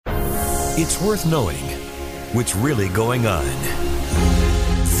It's worth knowing what's really going on.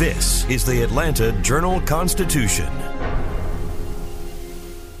 This is the Atlanta Journal-Constitution.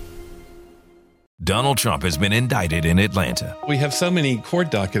 Donald Trump has been indicted in Atlanta. We have so many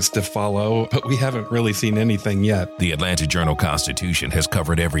court dockets to follow, but we haven't really seen anything yet. The Atlanta Journal-Constitution has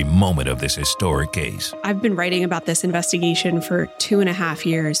covered every moment of this historic case. I've been writing about this investigation for 2.5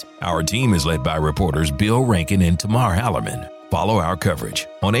 years. Our team is led by reporters Bill Rankin and Tamar Hallerman. Follow our coverage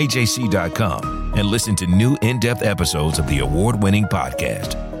on AJC.com and listen to new in-depth episodes of the award-winning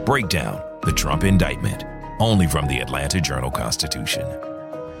podcast, Breakdown, the Trump Indictment, only from the Atlanta Journal-Constitution.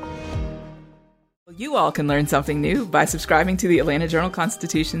 You all can learn something new by subscribing to the Atlanta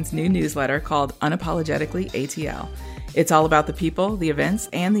Journal-Constitution's new newsletter called Unapologetically ATL. It's all about the people, the events,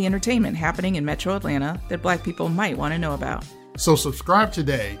 and the entertainment happening in Metro Atlanta that Black people might want to know about. So subscribe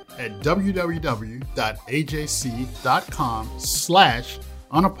today at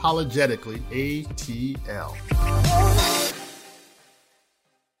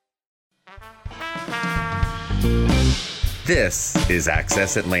This is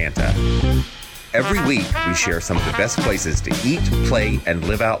Access Atlanta. Every week, we share some of the best places to eat, play, and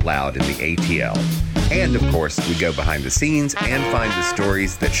live out loud in the ATL. And, of course, we go behind the scenes and find the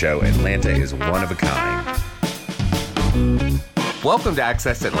stories that show Atlanta is one of a kind. Welcome to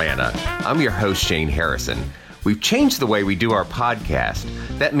Access Atlanta. I'm your host, Shane Harrison. We've changed the way we do our podcast.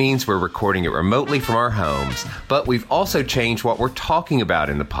 That means we're recording it remotely from our homes, but we've also changed what we're talking about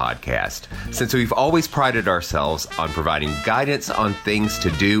in the podcast, since we've always prided ourselves on providing guidance on things to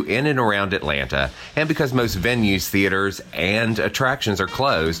do in and around Atlanta, and because most venues, theaters, and attractions are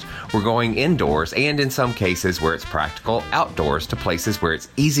closed, we're going indoors and, in some cases where it's practical, outdoors to places where it's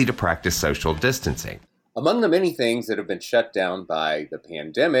easy to practice social distancing. Among the many things that have been shut down by the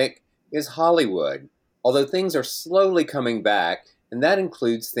pandemic is Hollywood. Although things are slowly coming back, and that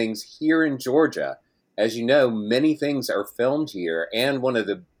includes things here in Georgia. As you know, many things are filmed here, and one of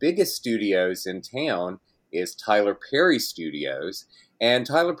the biggest studios in town is Tyler Perry Studios. And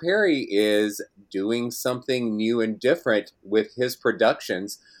Tyler Perry is doing something new and different with his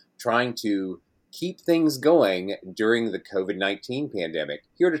productions, trying to keep things going during the COVID-19 pandemic.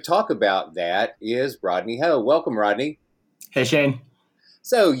 Here to talk about that is Rodney Ho. Welcome, Rodney. Hey, Shane.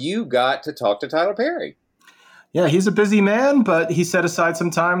 So you got to talk to Tyler Perry. Yeah, he's a busy man, but he set aside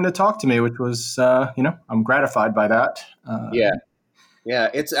some time to talk to me, which was, I'm gratified by that. Yeah,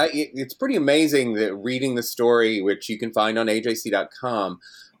 it's pretty amazing that reading the story, which you can find on AJC.com,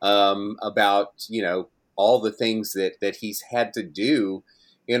 about, all the things that he's had to do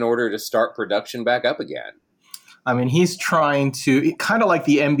in order to start production back up again. I mean, he's trying to, kind of like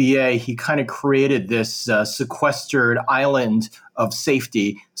the NBA, he kind of created this sequestered island of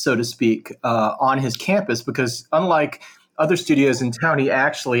safety, so to speak, on his campus, because unlike other studios in town, he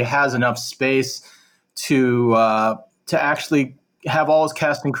actually has enough space to actually have all his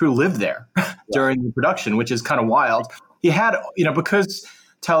cast and crew live there during the production, which is kind of wild. He had, because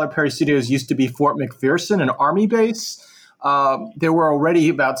Tyler Perry Studios used to be Fort McPherson, an Army base. There were already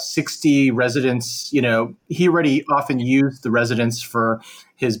about 60 residents. He already often used the residents for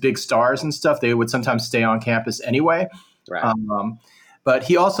his big stars and stuff. They would sometimes stay on campus anyway. Right. But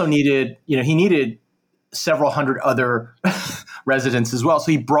he also needed several hundred other residents as well.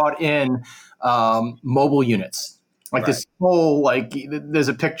 So he brought in mobile units. This whole, there's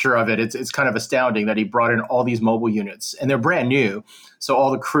a picture of it. It's kind of astounding that he brought in all these mobile units, and they're brand new. So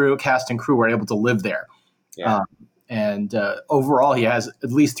all the cast and crew were able to live there. Yeah. And overall, he has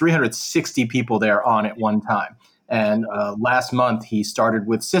at least 360 people there on at one time. And last month, he started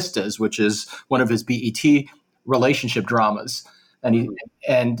with Sistas, which is one of his BET relationship dramas. And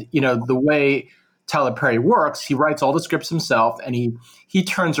the way Tyler Perry works, he writes all the scripts himself, and he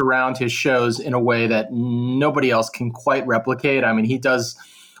turns around his shows in a way that nobody else can quite replicate. I mean, he does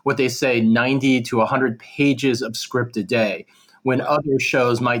what they say 90 to 100 pages of script a day, when other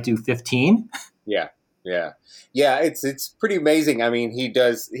shows might do 15. Yeah, it's pretty amazing. I mean, he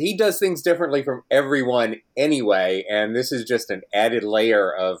does things differently from everyone anyway, and this is just an added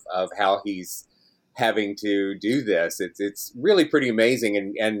layer of how he's having to do this. It's really pretty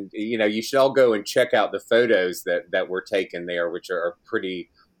amazing, and you should all go and check out the photos that were taken there, which are pretty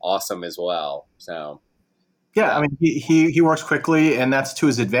awesome as well. So yeah, I mean, he works quickly, and that's to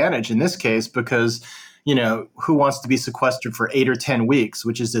his advantage in this case, because who wants to be sequestered for 8 or 10 weeks,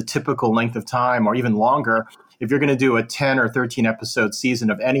 which is a typical length of time, or even longer. If you're going to do a 10 or 13 episode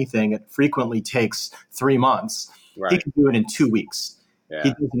season of anything, it frequently takes 3 months. Right. He can do it in 2 weeks. Yeah. He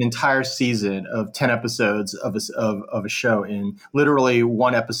does an entire season of 10 episodes of a show in literally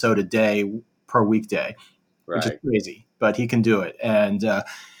 1 episode a day per weekday, which is crazy, but he can do it. And,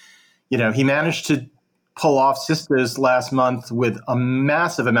 he managed to pull off Sisters last month with a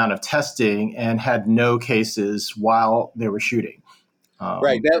massive amount of testing and had no cases while they were shooting.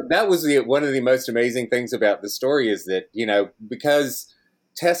 Right. That was one of the most amazing things about the story is that, because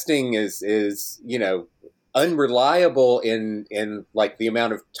testing is unreliable in like the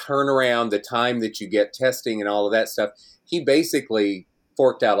amount of turnaround, the time that you get testing and all of that stuff, he basically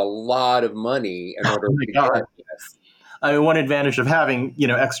forked out a lot of money in order to get this. I mean, one advantage of having,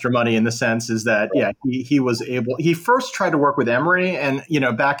 extra money in the sense is that, he was able, he first tried to work with Emory and,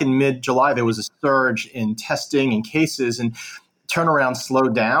 back in mid-July, there was a surge in testing and cases and turnaround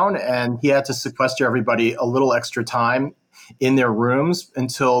slowed down and he had to sequester everybody a little extra time in their rooms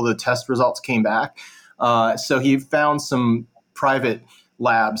until the test results came back. So he found some private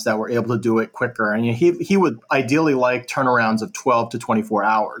labs that were able to do it quicker. And he would ideally like turnarounds of 12 to 24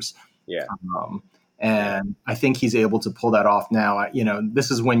 hours. Yeah. And I think he's able to pull that off now.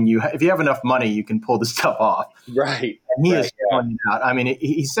 This is when if you have enough money, you can pull this stuff off. Right. And he is selling it out. I mean,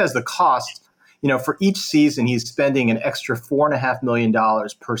 he says the cost, for each season, he's spending an extra $4.5 million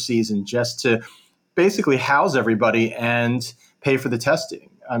per season just to basically house everybody and pay for the testing.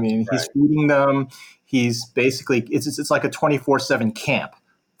 I mean, he's feeding them. He's basically, it's like a 24/7 camp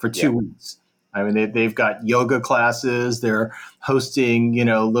for 2 weeks. I mean, they've got yoga classes. They're hosting,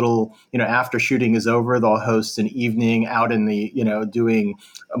 little, after shooting is over, they'll host an evening out in the, doing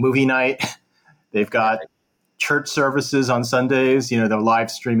a movie night. They've got church services on Sundays. They're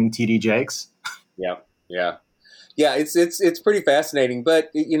live streaming TD Jakes. Yeah. It's pretty fascinating, but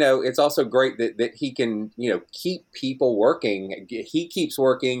it's also great that he can keep people working. He keeps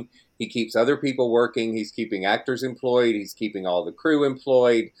working. He keeps other people working. He's keeping actors employed. He's keeping all the crew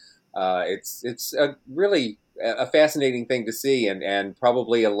employed. It's a really a fascinating thing to see, and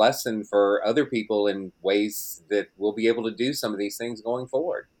probably a lesson for other people in ways that we'll be able to do some of these things going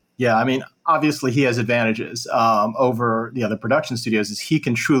forward. Yeah, I mean, obviously he has advantages over the other production studios. Is he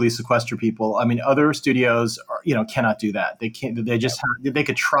can truly sequester people. I mean, other studios cannot do that. They can't. They just they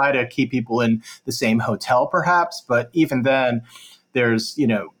could try to keep people in the same hotel, perhaps, but even then, there's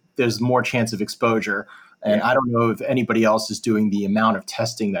more chance of exposure. And I don't know if anybody else is doing the amount of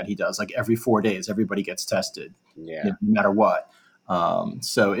testing that he does. Like every 4 days, everybody gets tested, no matter what.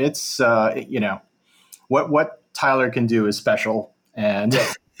 So it's what Tyler can do is special, and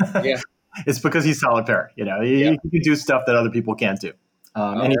it's because he's Tyler Perry. He can do stuff that other people can't do.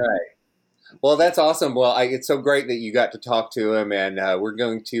 All right. Well, that's awesome. Well, it's so great that you got to talk to him, and we're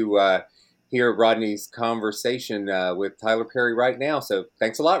going to hear Rodney's conversation with Tyler Perry right now. So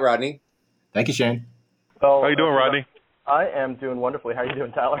thanks a lot, Rodney. Thank you, Shane. How you doing, Rodney? I am doing wonderfully. How are you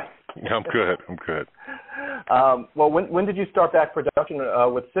doing, Tyler? I'm good. Well, when did you start back production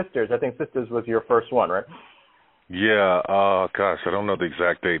with Sisters? I think Sisters was your first one, right? Yeah. Gosh, I don't know the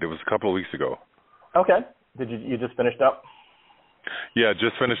exact date. It was a couple of weeks ago. Okay. Did you just finished up? Yeah,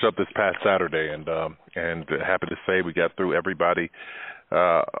 just finished up this past Saturday, and happy to say we got through everybody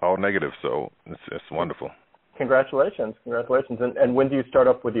all negative. So it's wonderful. Congratulations. And when do you start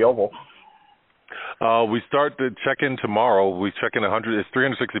up with the Oval? We start the check-in tomorrow. We check in 100. It's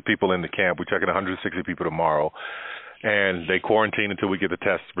 360 people in the camp. We check in 160 people tomorrow, and they quarantine until we get the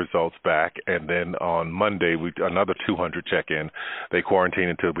test results back. And then on Monday, another 200 check in. They quarantine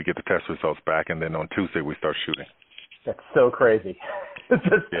until we get the test results back, and then on Tuesday we start shooting. That's so crazy.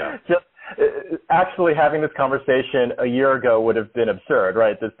 Just actually having this conversation a year ago would have been absurd,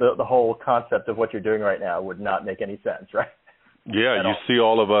 right? The whole concept of what you're doing right now would not make any sense, right? Yeah, you see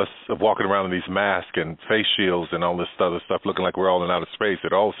all of us walking around in these masks and face shields and all this other stuff looking like we're all in outer space.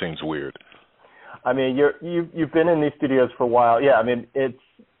 It all seems weird. I mean, you've been in these studios for a while. Yeah, I mean,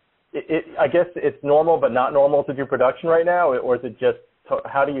 I guess it's normal but not normal to do production right now, or is it just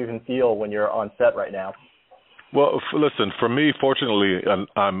how do you even feel when you're on set right now? Well, listen, for me, fortunately,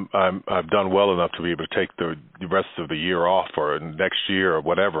 I've done well enough to be able to take the rest of the year off, or next year, or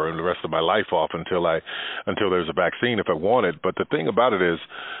whatever, and the rest of my life off until there's a vaccine if I want it. But the thing about it is,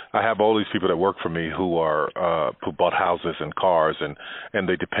 I have all these people that work for me who bought houses and cars, and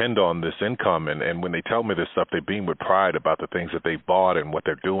they depend on this income. And when they tell me this stuff, they beam with pride about the things that they bought and what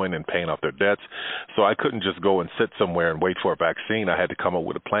they're doing and paying off their debts. So I couldn't just go and sit somewhere and wait for a vaccine. I had to come up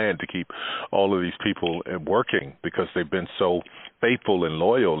with a plan to keep all of these people working, because they've been so faithful and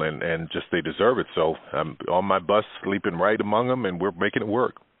loyal, and just they deserve it. So I'm on my bus, sleeping right among them, and we're making it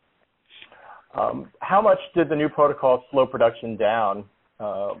work. How much did the new protocol slow production down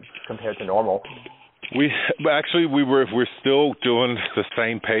compared to normal? We're still doing the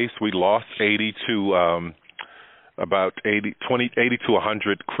same pace. We lost 80 to about 80 to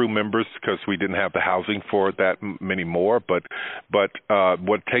 100 crew members because we didn't have the housing for that many more. But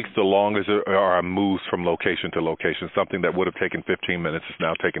what takes the longest are our moves from location to location. Something that would have taken 15 minutes is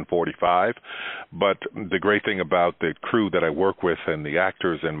now taking 45. But the great thing about the crew that I work with and the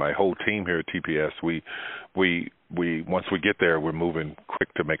actors and my whole team here at TPS, we once we get there, we're moving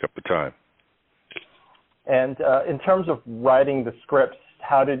quick to make up the time. And in terms of writing the scripts,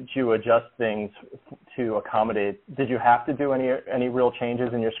 how did you adjust things to accommodate? Did you have to do any real changes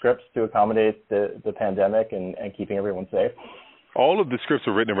in your scripts to accommodate the pandemic and keeping everyone safe? All of the scripts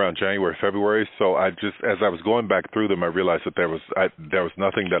were written around January, February, so as I was going back through them, I realized that there was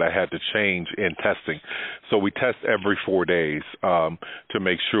nothing that I had to change in testing. So we test every 4 days to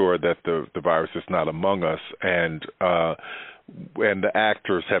make sure that the virus is not among us, and the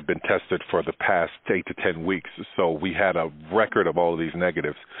actors have been tested for the past 8 to 10 weeks. So we had a record of all of these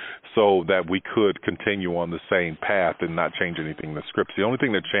negatives so that we could continue on the same path and not change anything in the scripts. The only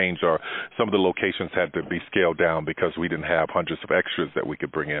thing that changed are some of the locations had to be scaled down because we didn't have hundreds of extras that we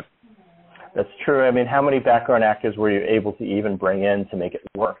could bring in. That's true. I mean, how many background actors were you able to even bring in to make it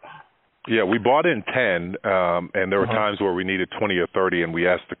work? Yeah, we brought in 10, and there were times where we needed 20 or 30, and we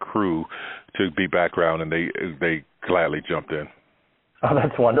asked the crew to be background, and they gladly jumped in. Oh,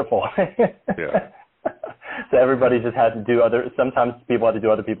 that's wonderful. Yeah. So everybody just had to do sometimes people had to do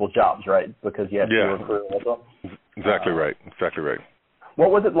other people's jobs, right? Because you had to do a crew also. Exactly right. Exactly right.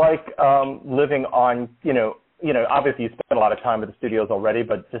 What was it like living on, obviously you spent a lot of time at the studios already,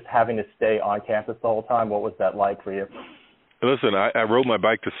 but just having to stay on campus the whole time, what was that like for you? Listen, I rode my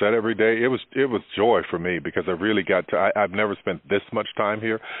bike to set every day. It was joy for me because I really got to. I've never spent this much time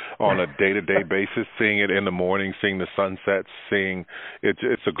here on a day-to-day basis, seeing it in the morning, seeing the sunsets, seeing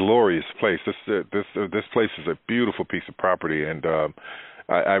it's a glorious place. This place is a beautiful piece of property, and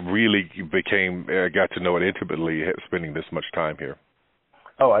I really got to know it intimately, spending this much time here.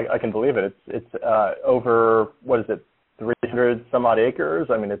 Oh, I can believe it. It's over, what is it, 300 some odd acres?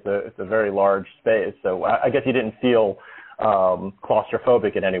 I mean, it's a very large space. So I guess you didn't feel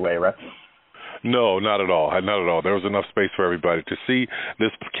claustrophobic in any way, right? No, not at all. Not at all. There was enough space for everybody. To see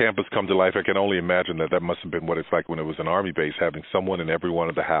this campus come to life, I can only imagine that must have been what it's like when it was an Army base, having someone in every one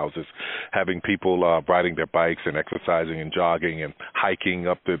of the houses, having people riding their bikes and exercising and jogging and hiking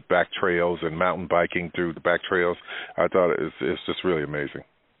up the back trails and mountain biking through the back trails. I thought it's just really amazing.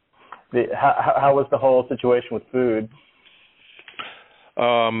 How was the whole situation with food?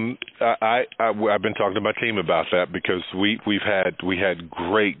 I've been talking to my team about that because we had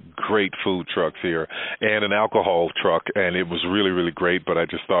great food trucks here and an alcohol truck, and it was really, really great. But I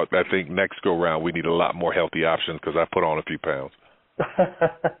think next go round we need a lot more healthy options because I put on a few pounds.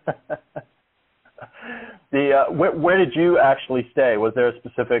 Where did you actually stay? Was there a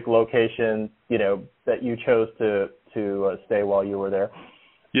specific location that you chose to stay while you were there?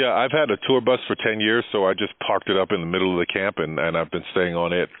 Yeah, I've had a tour bus for 10 years, so I just parked it up in the middle of the camp, and I've been staying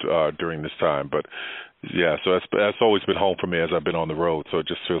on it during this time. But, yeah, so that's always been home for me as I've been on the road, so it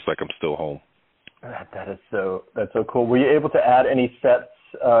just feels like I'm still home. That's so cool. Were you able to add any sets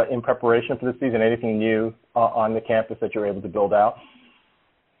in preparation for the season, anything new on the campus that you were able to build out?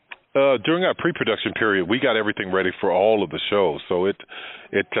 During our pre-production period, we got everything ready for all of the shows, so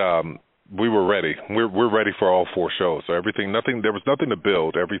we were ready. We're ready for all 4 shows. So there was nothing to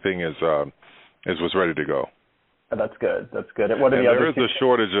build. Everything was ready to go. That's good. What are there is a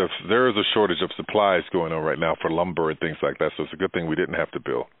shortage of supplies going on right now for lumber and things like that. So it's a good thing we didn't have to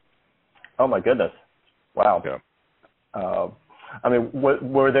build. Oh my goodness! Wow. Yeah. I mean,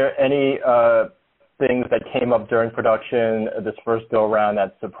 were there any things that came up during production this first go around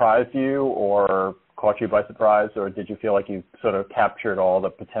that surprised you or caught you by surprise, or did you feel like you sort of captured all the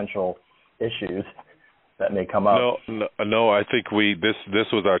potential issues that may come up? No. I think this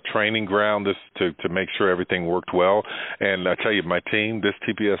was our training ground. This to make sure everything worked well. And I tell you, my team, this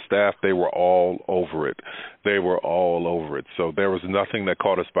TPS staff, they were all over it. So there was nothing that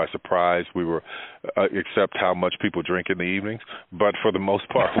caught us by surprise. We were, except how much people drink in the evenings. But for the most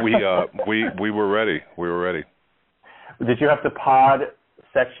part, we were ready. We were ready. Did you have to pod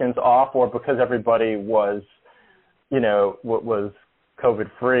sections off, or because everybody was, was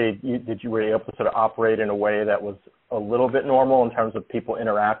COVID-free, were you able to sort of operate in a way that was a little bit normal in terms of people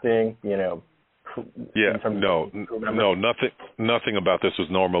interacting, Yeah, nothing about this was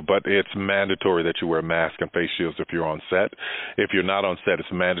normal, but it's mandatory that you wear masks and face shields if you're on set. If you're not on set,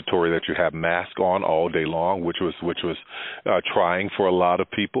 it's mandatory that you have mask on all day long, which was trying for a lot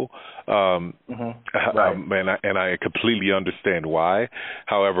of people. Right. And I completely understand why.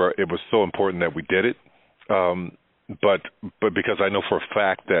 However, it was so important that we did it. but because I know for a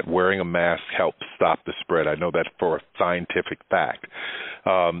fact that wearing a mask helps stop the spread. I know that for a scientific fact.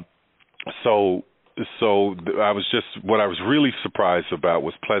 So what I was really surprised about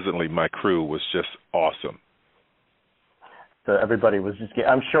was pleasantly my crew was just awesome. So everybody was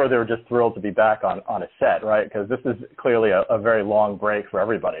I'm sure they were just thrilled to be back on a set, right? Because this is clearly a very long break for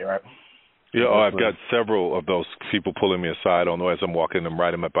everybody, right? Yeah, I've got several of those people pulling me aside as I'm walking them,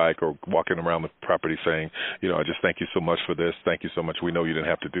 riding my bike or walking around the property saying, I just thank you so much for this. Thank you so much. We know you didn't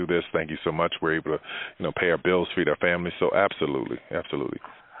have to do this. Thank you so much. We're able to, pay our bills, feed our families. So absolutely.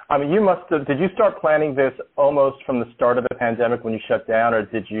 I mean, did you start planning this almost from the start of the pandemic when you shut down, or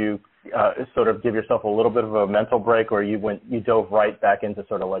did you sort of give yourself a little bit of a mental break, or you dove right back into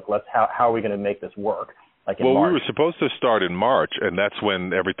sort of like, how are we going to make this work? March? We were supposed to start in March, and that's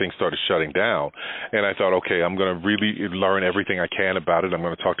when everything started shutting down. And I thought, okay, I'm going to really learn everything I can about it. I'm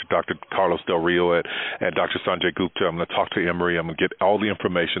going to talk to Dr. Carlos Del Rio and Dr. Sanjay Gupta. I'm going to talk to Emory. I'm going to get all the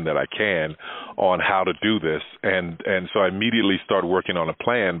information that I can on how to do this. And so I immediately started working on a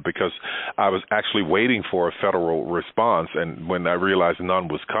plan because I was actually waiting for a federal response. And when I realized none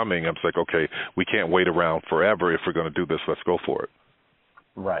was coming, I was like, okay, we can't wait around forever. If we're going to do this, let's go for it.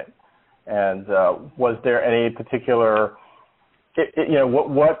 Right. And was there any particular,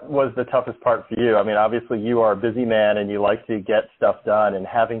 what was the toughest part for you? I mean, obviously you are a busy man and you like to get stuff done, and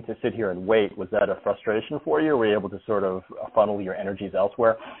having to sit here and wait, was that a frustration for you? Or were you able to sort of funnel your energies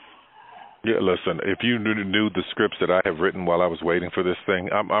elsewhere? Yeah, listen, if you knew the scripts that I have written while I was waiting for this thing,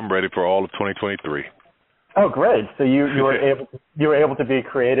 I'm ready for all of 2023. Oh, great. So you were able to be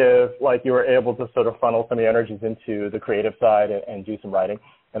creative, like you were able to sort of funnel some of your energies into the creative side and do some writing,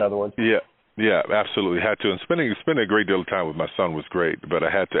 in other words? Yeah, absolutely. Had to. And spending a great deal of time with my son was great, but I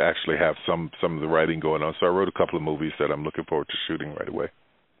had to actually have some of the writing going on. So I wrote a couple of movies that I'm looking forward to shooting right away.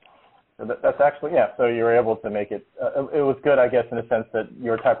 That's actually, so you were able to make it, it was good, I guess, in the sense that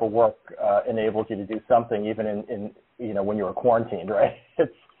your type of work enabled you to do something even in when you were quarantined, right?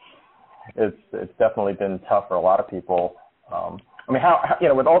 It's definitely been tough for a lot of people. I mean, how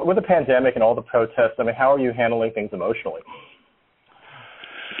with the pandemic and all the protests, I mean, how are you handling things emotionally?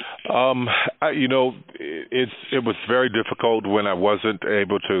 It was very difficult when I wasn't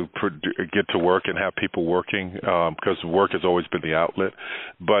able to get to work and have people working because work has always been the outlet.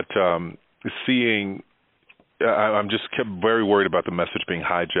 But I'm just kept very worried about the message being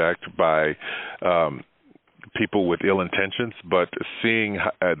hijacked by people with ill intentions, but seeing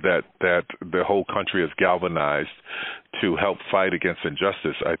that the whole country is galvanized to help fight against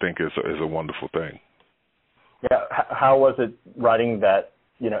injustice, I think is a wonderful thing. Yeah, how was it writing that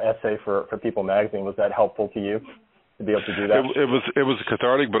essay for People magazine? Was that helpful to you to be able to do that? It was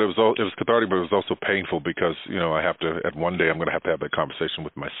cathartic, but it was also painful because I have to one day I'm going to have that conversation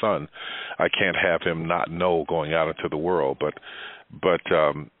with my son. I can't have him not know going out into the world, but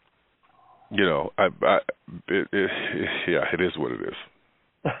it is what it is.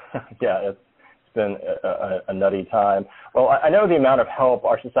 Yeah, it's been a nutty time. Well, I know the amount of help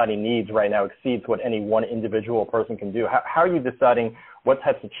our society needs right now exceeds what any one individual person can do. How are you deciding what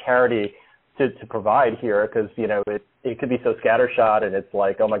types of charity to provide here? Because it could be so scattershot, and it's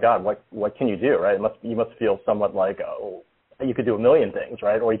like, oh my God, what can you do, right? You must feel somewhat like, oh, you could do a million things,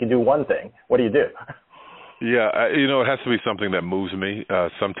 right? Or you can do one thing. What do you do? Yeah, it has to be something that moves me.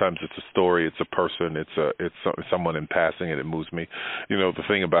 Sometimes it's a story, it's a person, it's someone in passing, and it moves me. The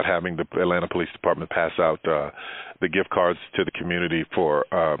thing about having the Atlanta Police Department pass out the gift cards to the community for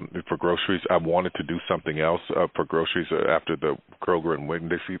groceries, I wanted to do something else for groceries after the Kroger and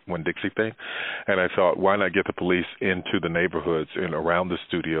Winn-Dixie thing, and I thought, why not get the police into the neighborhoods and around the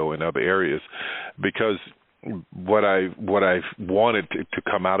studio and other areas, because what I wanted to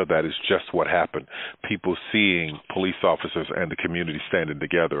come out of that is just what happened. People seeing police officers and the community standing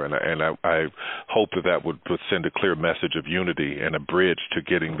together, and I hope that would send a clear message of unity and a bridge to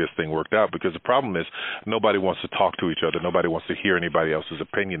getting this thing worked out. Because the problem is nobody wants to talk to each other. Nobody wants to hear anybody else's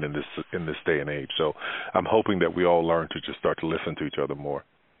opinion in this day and age. So I'm hoping that we all learn to just start to listen to each other more.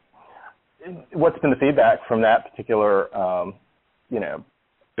 What's been the feedback from that particular,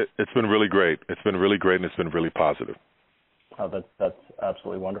 It's been really great. It's been really great, and it's been really positive. Oh, that's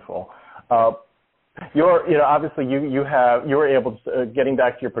absolutely wonderful. Obviously you were able to, getting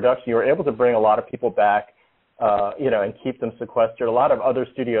back to your production, you were able to bring a lot of people back, and keep them sequestered. A lot of other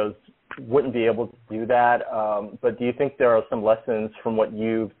studios wouldn't be able to do that. But do you think there are some lessons from what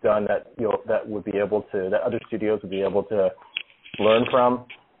you've done that other studios would be able to learn from?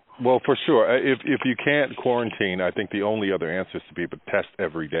 Well, for sure. If you can't quarantine, I think the only other answer is to be able to test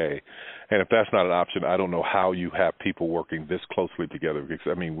every day. And if that's not an option, I don't know how you have people working this closely together. Because,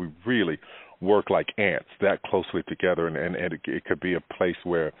 I mean, we really work like ants that closely together, and it could be a place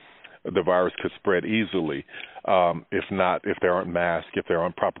where the virus could spread easily if there aren't masks, if there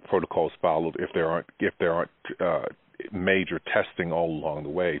aren't proper protocols followed, if there aren't major testing all along the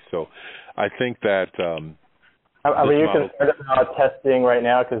way. So I think that are you concerned about testing right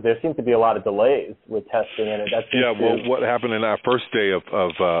now? Because there seems to be a lot of delays with testing, and what happened in our first day of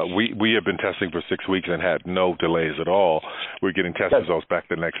we have been testing for 6 weeks and had no delays at all. We're getting test results back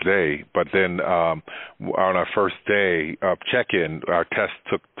the next day, but then on our first day of check-in, our test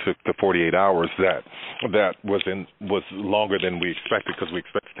took the 48 hours. That was longer than we expected, because we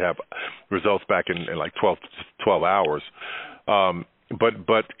expected to have results back in like 12 hours.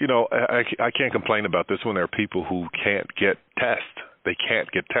 But you know, I can't complain about this when there are people who can't get tests. They can't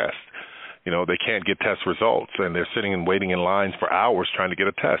get tests. You know, they can't get test results, and they're sitting and waiting in lines for hours trying to get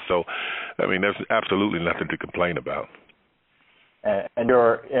a test. So, I mean, there's absolutely nothing to complain about. And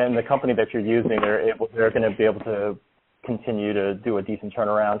the company that you're using, they're going to be able to continue to do a decent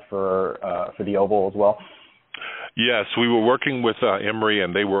turnaround for the Oval as well. Yes, we were working with Emory,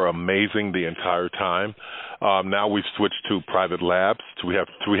 and they were amazing the entire time. Now we've switched to private labs. We have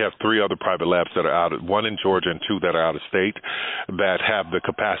 3 other private labs that are out, one in Georgia and 2 that are out of state, that have the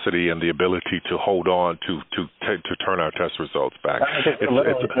capacity and the ability to hold on to turn our test results back. It's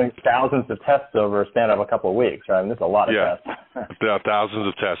literally doing thousands of tests over a span of a couple of weeks, right? I mean, there's a lot of tests. There are thousands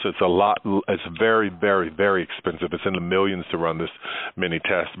of tests. It's a lot. It's very, very, very expensive. It's in the millions to run this many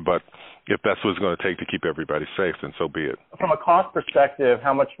tests, but if that's what it's going to take to keep everybody safe, then so be it. From a cost perspective,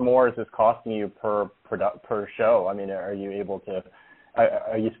 how much more is this costing you per show? I mean, are you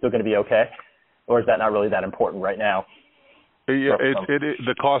still going to be okay, or is that not really that important right now? Yeah,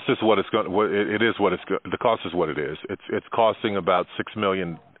 the cost is what it's going. It is what it's. The cost is what it is. It's costing about $6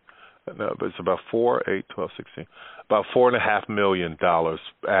 million. No, but it's about about $4.5 million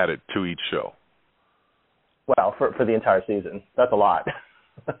added to each show. Wow, for the entire season, that's a lot.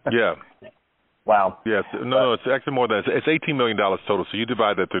 Yeah. Wow. Yes. No, it's actually more than that. It's $18 million total. So you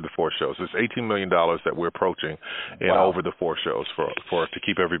divide that through the 4 shows. It's $18 million that we're approaching over the 4 shows for to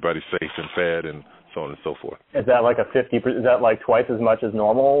keep everybody safe and fed and so on and so forth. Is that like is that like twice as much as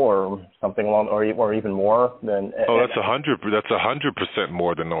normal, or something along, or even more than? Oh, that's 100%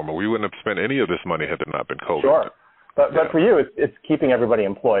 more than normal. We wouldn't have spent any of this money had there not been COVID. Sure. But for you, it's keeping everybody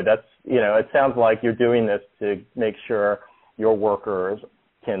employed. That's, it sounds like you're doing this to make sure your workers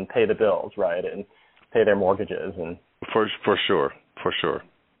can pay the bills, right, and pay their mortgages, and for sure.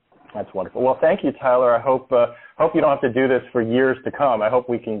 That's wonderful. Well, thank you, Tyler. I hope you don't have to do this for years to come. I hope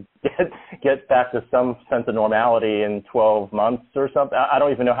we can get back to some sense of normality in 12 months or something. I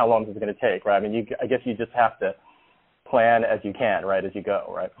don't even know how long this is going to take, right? I mean, I guess you just have to plan as you can, right, as you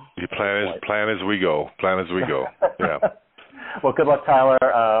go, right? You plan as we go. Yeah. Well, good luck, Tyler.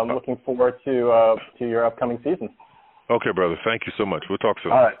 I'm looking forward to your upcoming season. Okay, brother. Thank you so much. We'll talk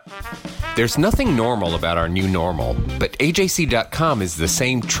soon. All right. There's nothing normal about our new normal, but AJC.com is the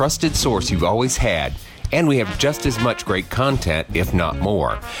same trusted source you've always had, and we have just as much great content, if not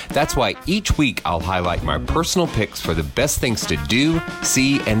more. That's why each week I'll highlight my personal picks for the best things to do,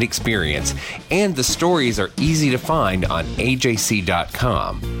 see, and experience, and the stories are easy to find on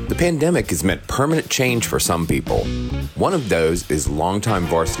AJC.com. The pandemic has meant permanent change for some people. One of those is longtime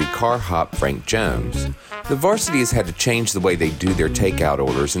varsity car hop Frank Jones. The varsity has had to change the way they do their takeout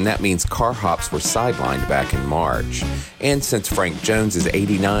orders, and that means car hops were sidelined back in March. And since Frank Jones is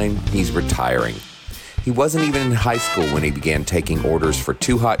 89, he's retiring. He wasn't even in high school when he began taking orders for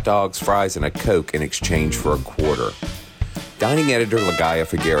 2 hot dogs, fries, and a Coke in exchange for a quarter. Dining editor Ligaya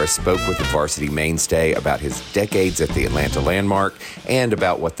Figueres spoke with the varsity mainstay about his decades at the Atlanta Landmark and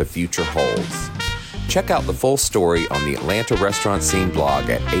about what the future holds. Check out the full story on the Atlanta Restaurant Scene blog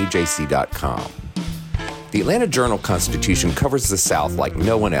at AJC.com. The Atlanta Journal-Constitution covers the South like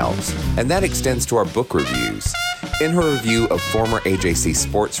no one else, and that extends to our book reviews. In her review of former AJC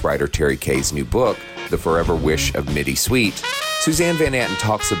sports writer Terry Kay's new book, The Forever Wish of Mitty Sweet, Suzanne Van Anten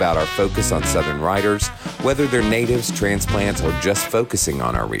talks about our focus on Southern writers, whether they're natives, transplants, or just focusing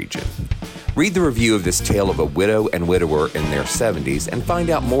on our region. Read the review of this tale of a widow and widower in their 70s and find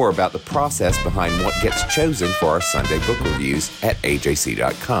out more about the process behind what gets chosen for our Sunday book reviews at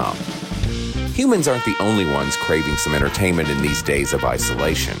AJC.com. Humans aren't the only ones craving some entertainment in these days of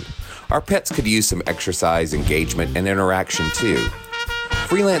isolation. Our pets could use some exercise, engagement, and interaction too.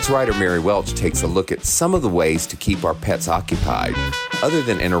 Freelance writer Mary Welch takes a look at some of the ways to keep our pets occupied, other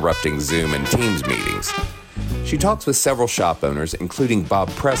than interrupting Zoom and Teams meetings. She talks with several shop owners, including Bob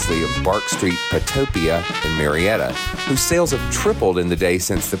Presley of Bark Street Potopia in Marietta, whose sales have tripled in the days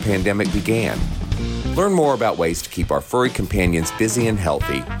since the pandemic began. Learn more about ways to keep our furry companions busy and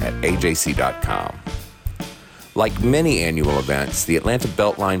healthy at AJC.com. Like many annual events, the Atlanta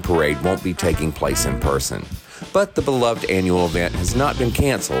Beltline Parade won't be taking place in person. But the beloved annual event has not been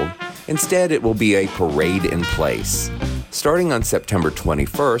canceled. Instead, it will be a parade in place. Starting on September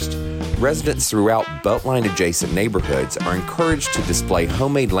 21st, residents throughout Beltline-adjacent neighborhoods are encouraged to display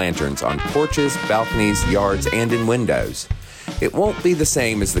homemade lanterns on porches, balconies, yards, and in windows. It won't be the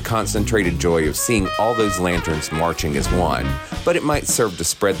same as the concentrated joy of seeing all those lanterns marching as one, but it might serve to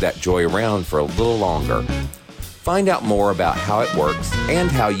spread that joy around for a little longer. Find out more about how it works and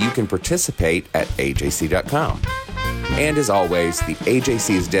how you can participate at AJC.com. And as always, the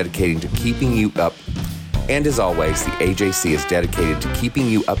AJC is dedicated to keeping you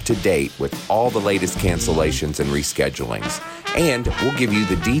up to date with all the latest cancellations and reschedulings. And we'll give you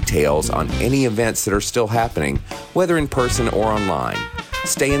the details on any events that are still happening, whether in person or online.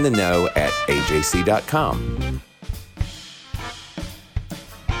 Stay in the know at AJC.com.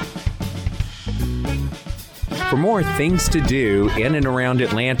 For more things to do in and around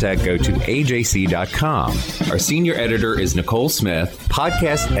Atlanta, go to AJC.com. Our senior editor is Nicole Smith.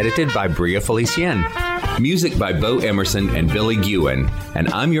 Podcast edited by Bria Felicien. Music by Bo Emerson and Billy Guin. And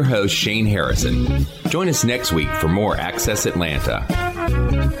I'm your host, Shane Harrison. Join us next week for more Access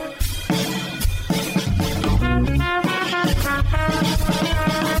Atlanta.